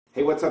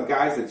Hey, what's up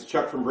guys? It's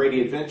Chuck from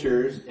Brady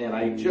Adventures, and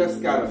I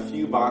just got a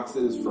few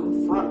boxes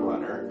from Front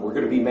Runner. We're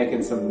going to be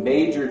making some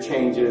major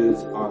changes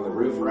on the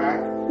roof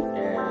rack,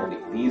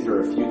 and these are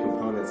a few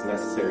components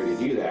necessary to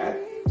do that.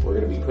 We're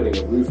going to be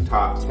putting a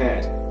rooftop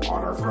tent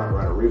on our Front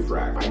Runner roof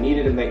rack. I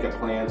needed to make a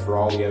plan for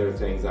all the other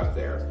things up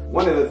there.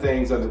 One of the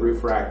things on the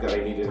roof rack that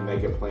I needed to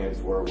make a plan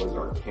for was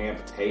our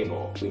camp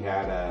table. We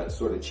had a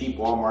sort of cheap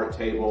Walmart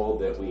table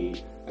that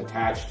we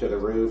attached to the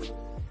roof.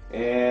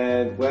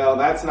 And well,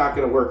 that's not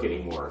going to work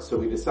anymore. So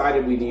we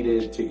decided we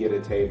needed to get a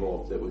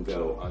table that would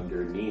go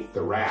underneath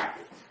the rack.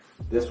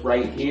 This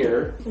right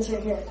here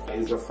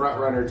is a Front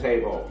Runner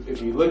table. If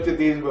you looked at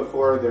these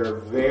before, they're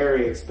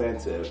very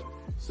expensive.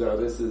 So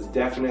this is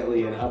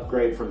definitely an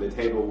upgrade from the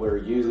table we're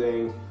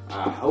using.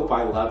 I hope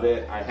I love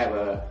it. I have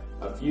a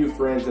few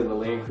friends in the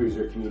Land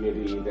Cruiser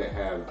community that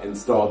have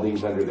installed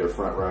these under their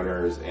Front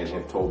Runners and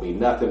have told me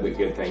nothing but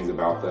good things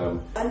about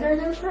them. Under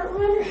their Front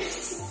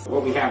Runners?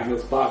 What we have in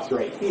this box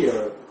right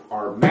here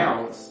are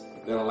mounts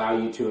that allow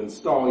you to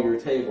install your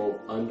table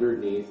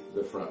underneath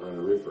the Front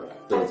Runner roof rack.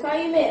 So I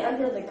thought you meant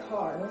under the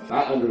car.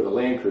 Not under the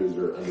Land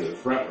Cruiser, under the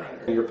Front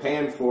Runner. You're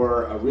paying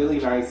for a really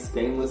nice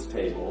stainless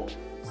table.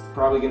 It's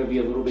probably going to be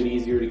a little bit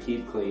easier to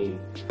keep clean.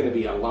 It's going to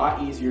be a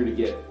lot easier to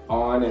get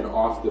on and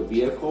off the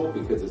vehicle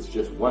because it's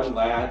just one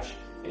latch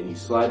and you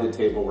slide the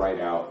table right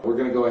out. We're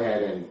going to go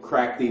ahead and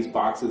crack these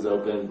boxes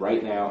open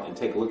right now and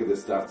take a look at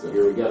this stuff. So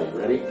here we go. You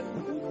ready?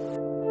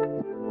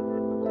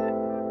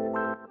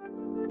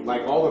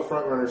 Like all the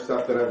Front Runner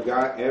stuff that I've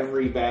got,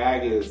 every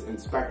bag is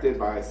inspected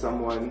by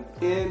someone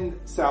in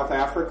South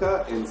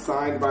Africa and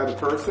signed by the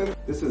person.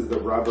 This is the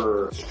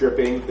rubber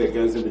stripping that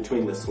goes in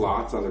between the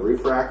slots on the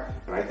roof rack.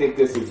 And I think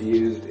this is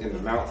used in the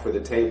mount for the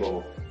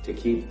table to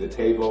keep the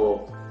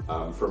table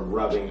from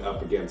rubbing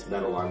up against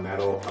metal on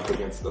metal, up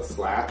against the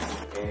slats.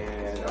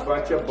 And a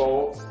bunch of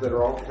bolts that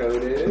are all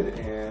coated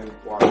and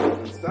washers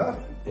and stuff.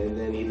 And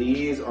then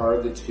these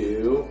are the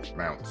two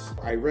mounts.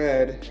 I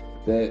read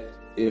that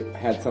it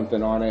had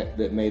something on it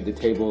that made the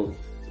table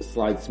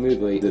slide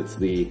smoothly. It's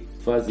the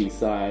fuzzy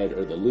side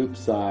or the loop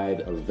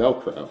side of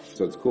Velcro.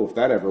 So it's cool if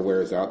that ever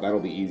wears out, that'll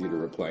be easy to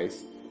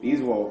replace.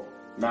 These will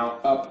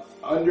mount up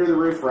under the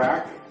roof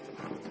rack,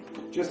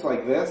 just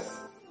like this,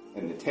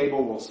 and the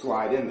table will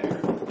slide in there.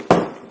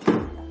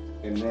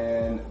 And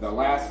then the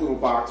last little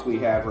box we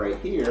have right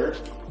here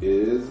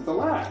is the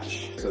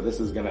latch. So this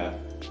is gonna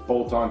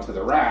bolt onto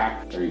the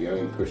rack. There you go,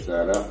 you push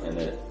that up and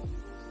it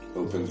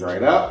opens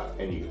right up,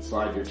 and you can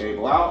slide your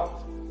table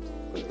out,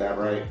 put that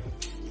right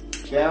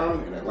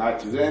down, and it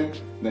latches in.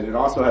 And then it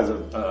also has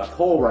a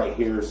hole right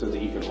here so that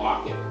you can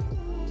lock it.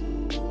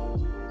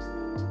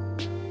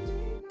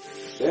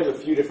 They have a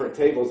few different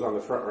tables on the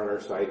Front Runner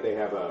site. They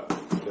have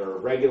their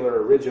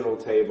regular original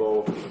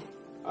table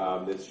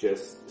that's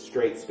just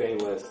straight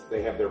stainless.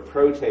 They have their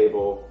Pro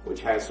table, which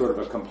has sort of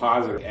a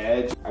composite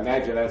edge. I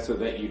imagine that's so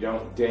that you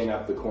don't ding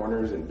up the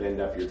corners and bend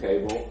up your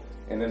table.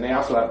 And then they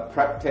also have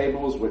prep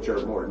tables, which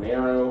are more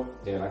narrow,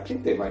 and I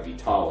think they might be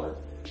taller.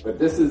 But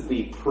this is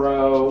the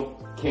Pro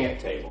camp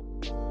table.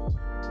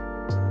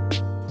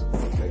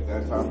 Take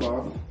that top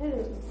off.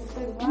 Ooh, it's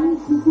a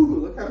glass.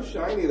 Ooh, look how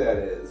shiny that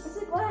is. It's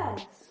a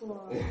glass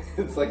one.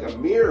 It's like a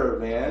mirror,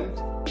 man.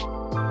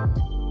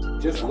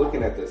 Just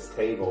looking at this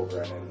table,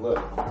 Brennan,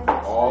 look.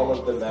 All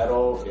of the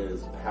metal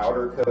is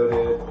powder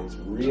coated. It's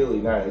really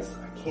nice.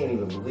 I can't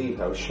even believe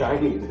how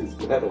shiny it is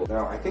metal.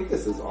 Now, I think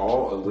this is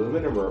all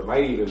aluminum, or it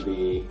might even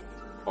be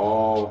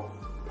all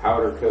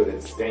powder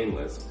coated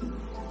stainless.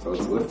 So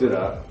let's lift it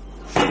up.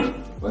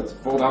 Let's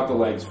fold out the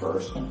legs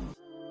first.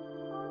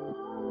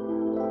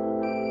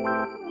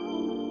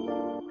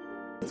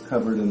 It's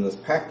covered in this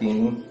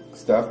packing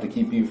stuff to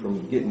keep you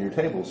from getting your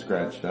table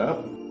scratched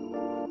up.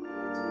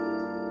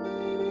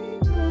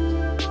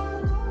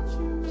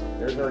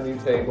 There's our new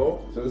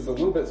table. So this is a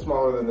little bit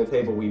smaller than the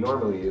table we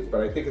normally use,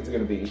 but I think it's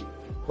going to be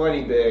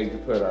plenty big to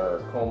put our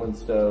Coleman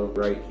stove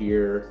right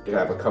here. We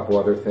have a couple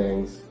other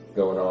things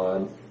going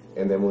on.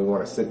 And then when we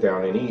want to sit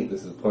down and eat,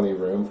 this is plenty of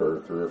room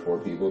for 3 or 4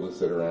 people to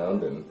sit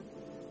around and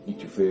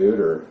eat your food,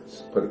 or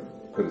put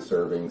a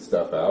serving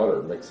stuff out,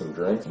 or mix some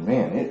drinks.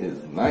 Man, it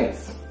is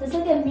nice. There's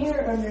like a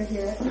mirror under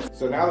here.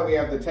 So now that we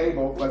have the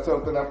table, let's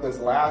open up this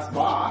last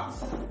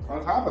box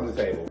on top of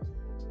the table.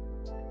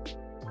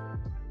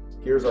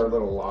 Here's our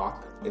little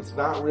lock. It's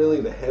not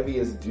really the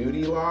heaviest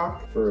duty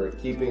lock for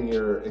keeping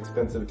your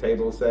expensive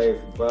table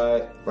safe,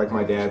 but like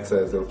my dad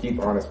says, it'll keep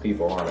honest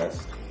people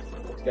honest.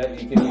 Can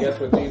you guess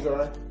what these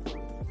are?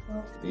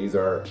 These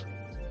are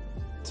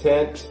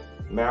tent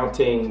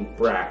mounting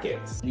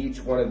brackets.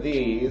 Each one of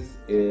these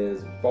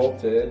is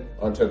bolted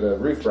onto the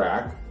roof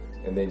rack,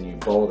 and then you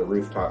bolt a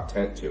rooftop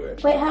tent to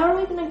it. Wait, how are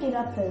we gonna get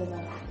up there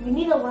though? We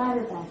need a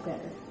ladder back there.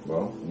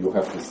 Well, you'll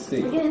have to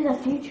see. We'll get in the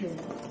future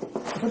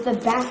with the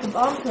back of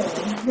also.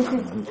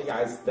 Hey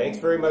guys, thanks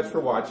very much for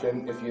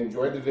watching. If you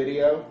enjoyed the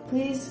video,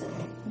 please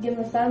give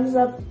a thumbs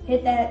up,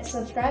 hit that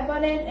subscribe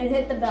button, and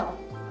hit the bell.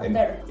 And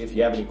if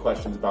you have any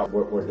questions about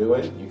what we're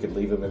doing, you can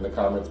leave them in the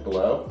comments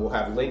below. We'll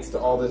have links to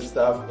all this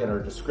stuff in our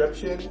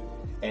description.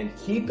 And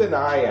keep an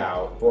eye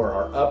out for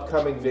our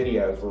upcoming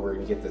videos where we're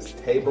gonna get this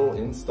table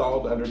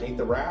installed underneath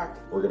the rack.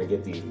 We're gonna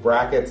get these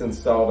brackets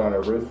installed on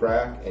our roof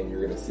rack, and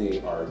you're gonna see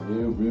our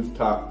new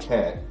rooftop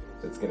tent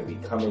that's gonna be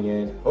coming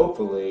in,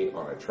 hopefully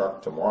on a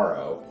truck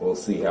tomorrow. We'll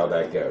see how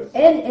that goes.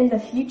 And in the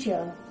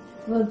future,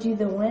 we'll do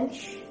the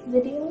winch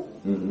video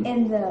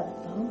and the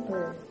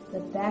bumper, the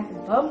back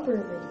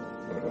bumper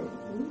video.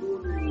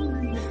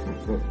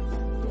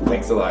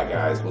 Thanks a lot,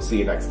 guys. We'll see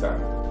you next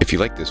time. If you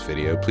like this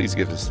video, please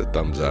give us a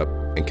thumbs up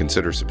and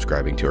consider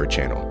subscribing to our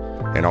channel.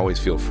 And always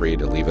feel free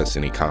to leave us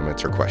any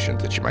comments or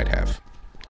questions that you might have.